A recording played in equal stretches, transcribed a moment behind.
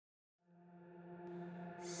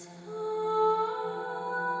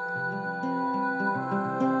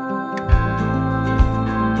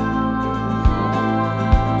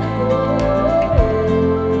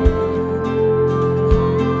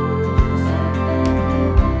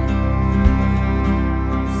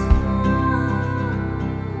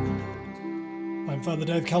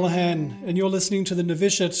Brother Dave Callaghan, and you're listening to the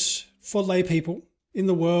Novitiate for lay people in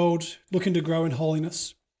the world looking to grow in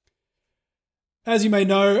holiness. As you may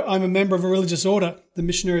know, I'm a member of a religious order, the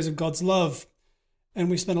Missionaries of God's Love, and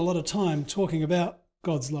we spend a lot of time talking about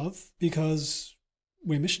God's love because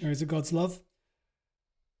we're missionaries of God's love.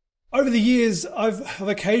 Over the years, I've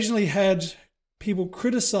occasionally had people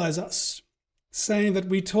criticize us, saying that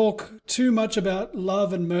we talk too much about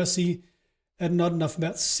love and mercy and not enough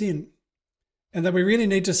about sin, and that we really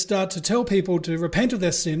need to start to tell people to repent of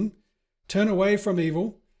their sin, turn away from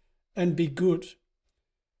evil, and be good.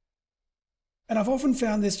 And I've often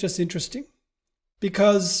found this just interesting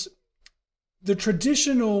because the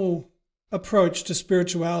traditional approach to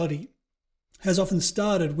spirituality has often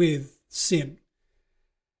started with sin.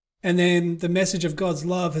 And then the message of God's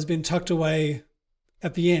love has been tucked away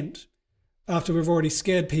at the end after we've already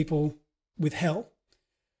scared people with hell.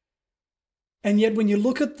 And yet when you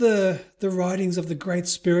look at the writings of the great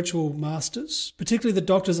spiritual masters, particularly the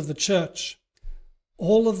doctors of the church,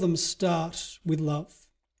 all of them start with love.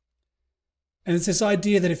 And it's this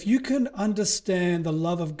idea that if you can understand the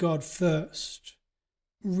love of God first,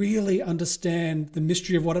 really understand the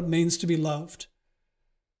mystery of what it means to be loved,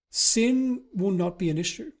 sin will not be an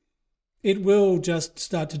issue. It will just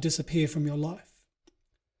start to disappear from your life.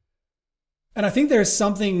 And I think there is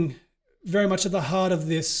something very much at the heart of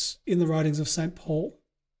this in the writings of St. Paul.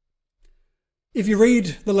 If you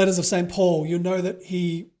read the letters of St. Paul, you'll know that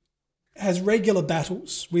he has regular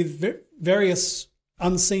battles with various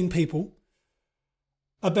unseen people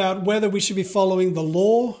about whether we should be following the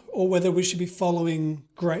law or whether we should be following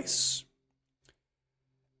grace.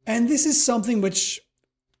 And this is something which,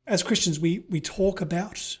 as Christians, we talk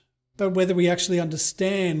about, but whether we actually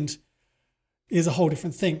understand is a whole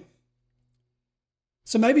different thing.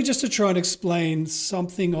 So maybe just to try and explain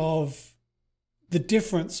something of the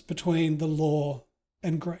difference between the law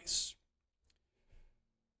and grace.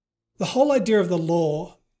 The whole idea of the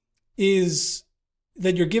law is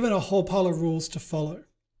that you're given a whole pile of rules to follow.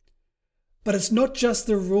 But it's not just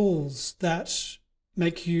the rules that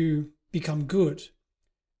make you become good.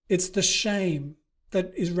 It's the shame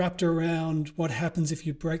that is wrapped around what happens if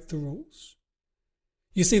you break the rules.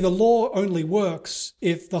 You see, the law only works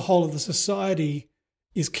if the whole of the society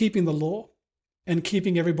is keeping the law and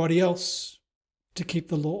keeping everybody else to keep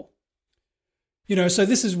the law. So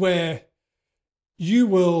this is where you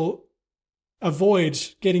will avoid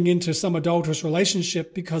getting into some adulterous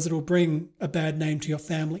relationship because it will bring a bad name to your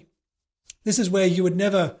family. This is where you would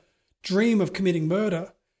never dream of committing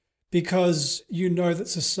murder because you know that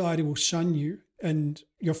society will shun you and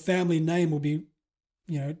your family name will be,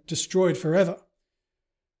 destroyed forever.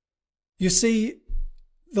 You see,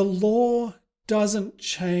 the law doesn't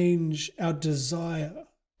change our desire,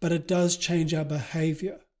 but it does change our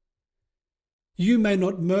behaviour. You may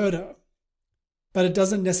not murder, but it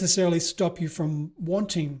doesn't necessarily stop you from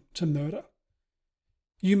wanting to murder.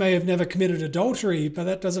 You may have never committed adultery, but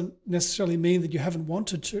that doesn't necessarily mean that you haven't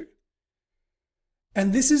wanted to.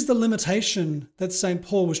 And this is the limitation that St.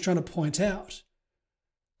 Paul was trying to point out,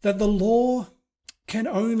 that the law can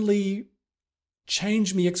only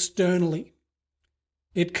change me externally.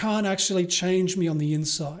 It can't actually change me on the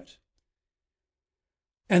inside.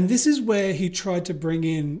 And this is where he tried to bring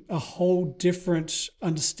in a whole different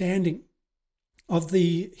understanding of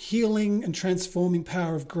the healing and transforming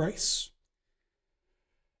power of grace.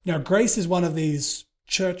 Now, grace is one of these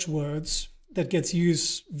church words that gets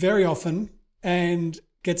used very often and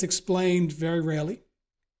gets explained very rarely.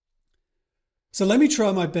 So let me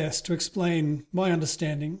try my best to explain my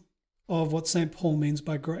understanding of what St. Paul means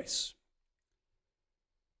by grace.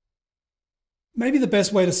 Maybe the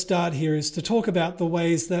best way to start here is to talk about the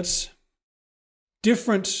ways that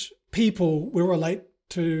different people will relate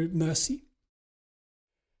to mercy.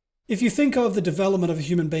 If you think of the development of a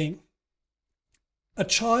human being, a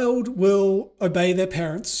child will obey their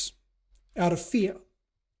parents out of fear.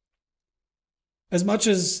 As much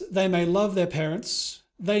as they may love their parents,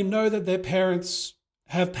 they know that their parents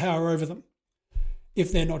have power over them.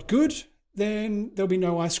 If they're not good, then there'll be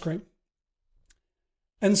no ice cream.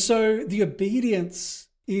 And so the obedience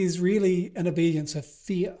is really an obedience of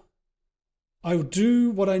fear. I will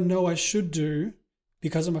do what I know I should do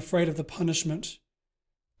because I'm afraid of the punishment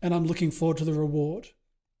and I'm looking forward to the reward.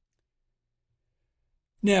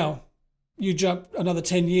 Now, you jump another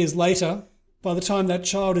 10 years later, by the time that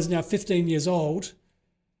child is now 15 years old,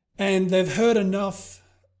 and they've heard enough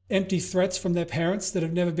empty threats from their parents that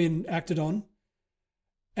have never been acted on.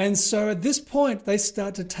 And so at this point, they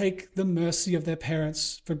start to take the mercy of their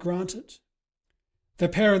parents for granted. Their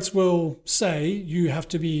parents will say, you have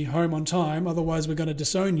to be home on time, otherwise we're going to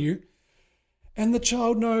disown you. And the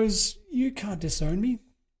child knows, you can't disown me.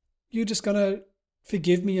 You're just going to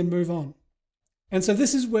forgive me and move on. And so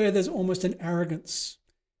this is where there's almost an arrogance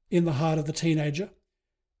in the heart of the teenager.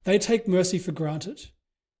 They take mercy for granted.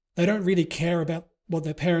 They don't really care about what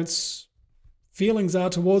their parents' feelings are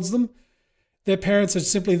towards them. Their parents are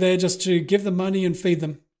simply there just to give them money and feed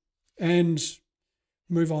them and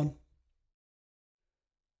move on.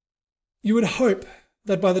 You would hope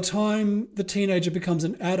that by the time the teenager becomes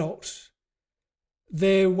an adult,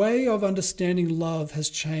 their way of understanding love has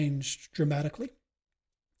changed dramatically.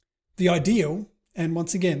 The ideal, and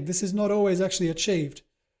once again, this is not always actually achieved,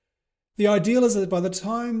 the ideal is that by the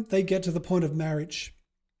time they get to the point of marriage,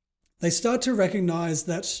 they start to recognize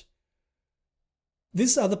that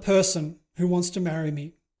this other person who wants to marry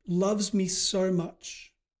me loves me so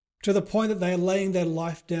much to the point that they are laying their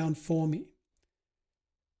life down for me.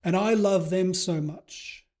 And I love them so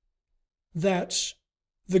much that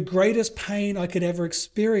the greatest pain I could ever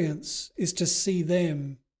experience is to see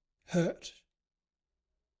them hurt.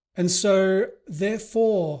 And so,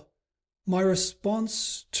 therefore, my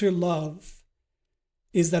response to love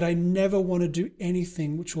is that I never want to do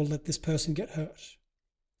anything which will let this person get hurt.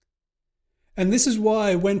 And this is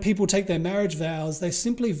why when people take their marriage vows, they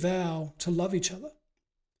simply vow to love each other.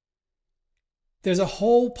 There's a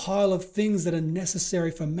whole pile of things that are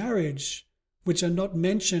necessary for marriage which are not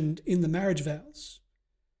mentioned in the marriage vows.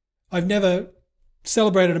 I've never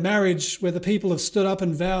celebrated a marriage where the people have stood up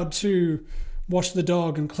and vowed to wash the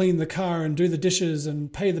dog and clean the car and do the dishes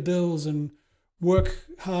and pay the bills and work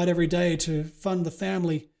hard every day to fund the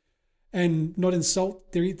family and not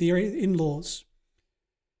insult their in-laws.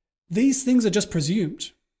 These things are just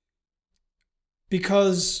presumed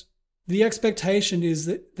because the expectation is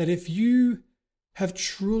that if you have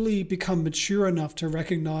truly become mature enough to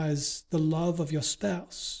recognize the love of your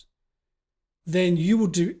spouse, then you will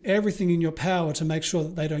do everything in your power to make sure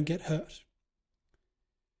that they don't get hurt.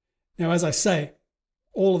 Now, as I say,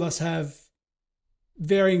 all of us have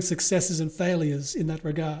varying successes and failures in that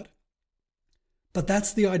regard. But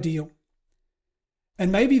that's the ideal.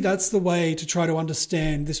 And maybe that's the way to try to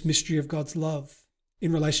understand this mystery of God's love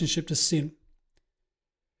in relationship to sin.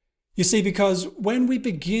 You see, because when we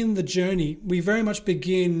begin the journey, we very much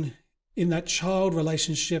begin in that child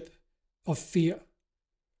relationship of fear.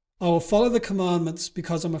 I will follow the commandments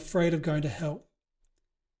because I'm afraid of going to hell.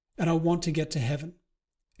 And I want to get to heaven.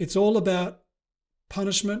 It's all about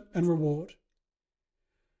punishment and reward.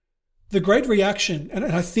 The great reaction, and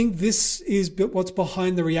I think this is what's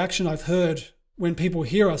behind the reaction I've heard when people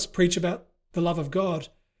hear us preach about the love of God,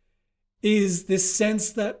 is this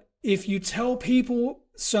sense that if you tell people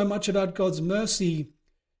so much about God's mercy,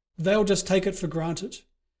 they'll just take it for granted.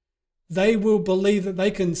 They will believe that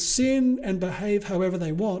they can sin and behave however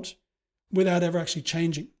they want without ever actually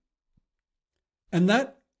changing. And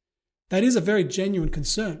that is a very genuine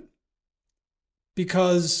concern,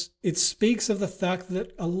 because it speaks of the fact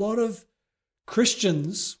that a lot of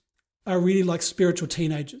Christians are really like spiritual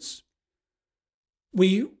teenagers.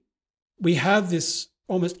 We have this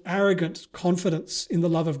almost arrogant confidence in the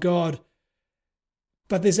love of God,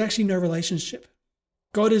 but there's actually no relationship.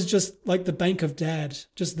 God is just like the bank of dad,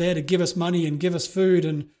 just there to give us money and give us food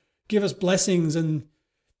and give us blessings, and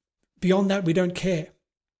beyond that we don't care.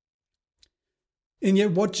 And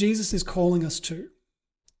yet what Jesus is calling us to,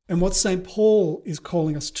 and what St. Paul is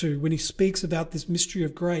calling us to when he speaks about this mystery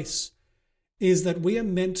of grace, is that we are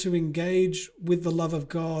meant to engage with the love of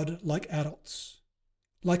God like adults,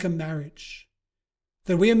 like a marriage.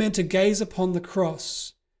 That we are meant to gaze upon the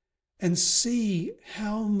cross and see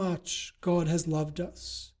how much God has loved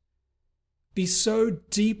us. Be so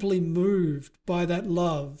deeply moved by that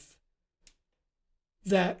love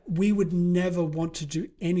that we would never want to do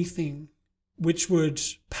anything which would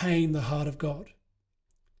pain the heart of God.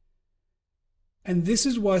 And this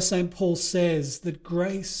is why St. Paul says that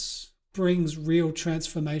grace brings real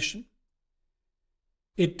transformation.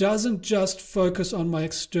 It doesn't just focus on my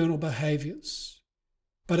external behaviors,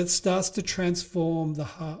 but it starts to transform the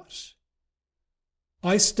heart.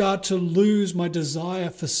 I start to lose my desire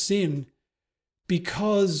for sin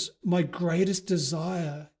because my greatest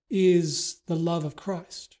desire is the love of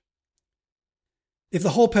Christ. If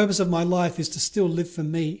the whole purpose of my life is to still live for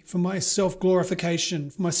me, for my self-glorification,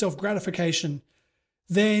 for my self-gratification,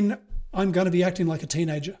 then I'm going to be acting like a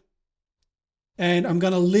teenager. And I'm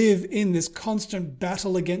going to live in this constant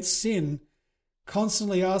battle against sin,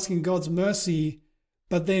 constantly asking God's mercy,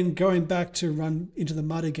 but then going back to run into the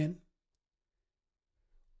mud again.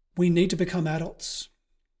 We need to become adults.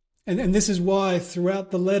 And this is why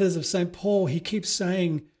throughout the letters of St. Paul, he keeps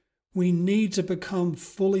saying we need to become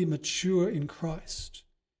fully mature in Christ.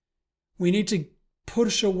 We need to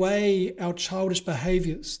push away our childish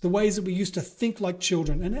behaviors, the ways that we used to think like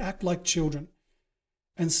children and act like children,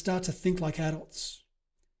 and start to think like adults.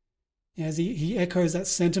 As he echoes that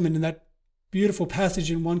sentiment in that beautiful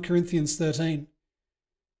passage in 1 Corinthians 13.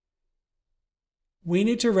 We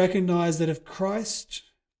need to recognize that if Christ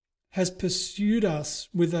has pursued us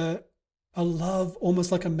with a love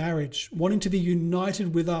almost like a marriage, wanting to be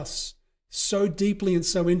united with us so deeply and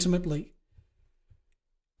so intimately,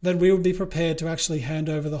 that we would be prepared to actually hand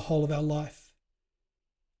over the whole of our life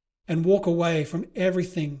and walk away from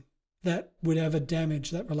everything that would ever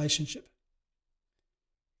damage that relationship.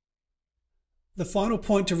 The final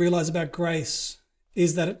point to realize about grace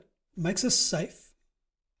is that it makes us safe.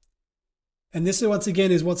 And this, once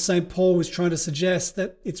again, is what St. Paul was trying to suggest,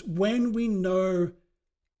 that it's when we know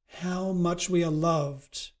how much we are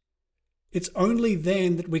loved, it's only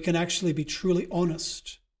then that we can actually be truly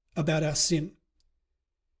honest about our sin.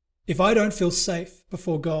 If I don't feel safe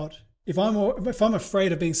before God, if I'm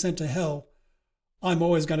afraid of being sent to hell, I'm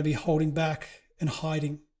always going to be holding back and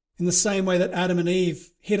hiding. In the same way that Adam and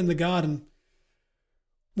Eve hid in the garden,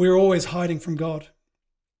 we're always hiding from God.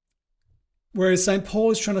 Whereas St.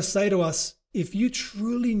 Paul is trying to say to us, if you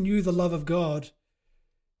truly knew the love of God,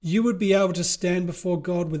 you would be able to stand before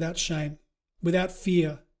God without shame, without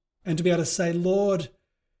fear, and to be able to say, Lord,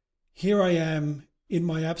 here I am in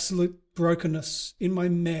my absolute brokenness, in my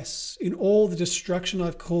mess, in all the destruction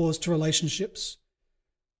I've caused to relationships.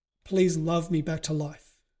 Please love me back to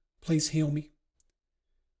life. Please heal me.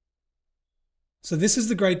 So this is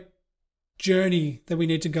the great journey that we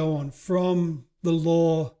need to go on from the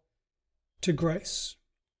law to grace.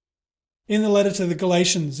 In the letter to the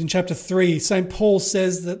Galatians in chapter 3, St. Paul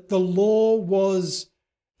says that the law was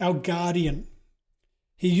our guardian.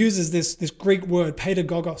 He uses this Greek word,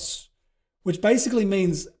 pedagogos, which basically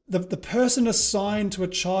means the person assigned to a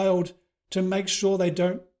child to make sure they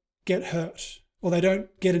don't get hurt or they don't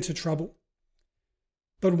get into trouble.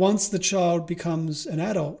 But once the child becomes an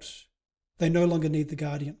adult, they no longer need the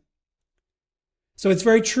guardian. So it's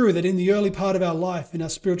very true that in the early part of our life, in our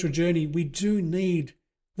spiritual journey, we do need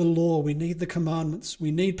the law, we need the commandments,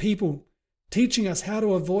 we need people teaching us how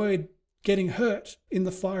to avoid getting hurt in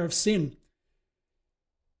the fire of sin.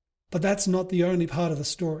 But that's not the only part of the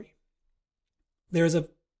story. There is a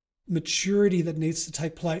maturity that needs to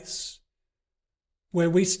take place where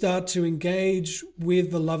we start to engage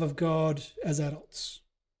with the love of God as adults.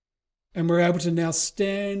 And we're able to now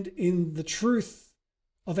stand in the truth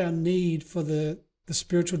of our need for the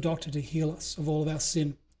spiritual doctor to heal us of all of our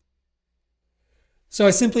sin. So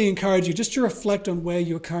I simply encourage you just to reflect on where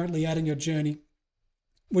you're currently at in your journey.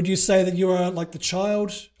 Would you say that you are like the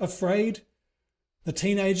child afraid, the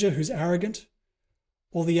teenager who's arrogant,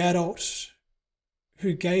 or the adult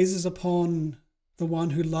who gazes upon the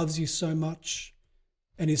one who loves you so much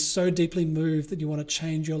and is so deeply moved that you want to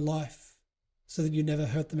change your life so that you never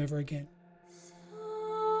hurt them ever again?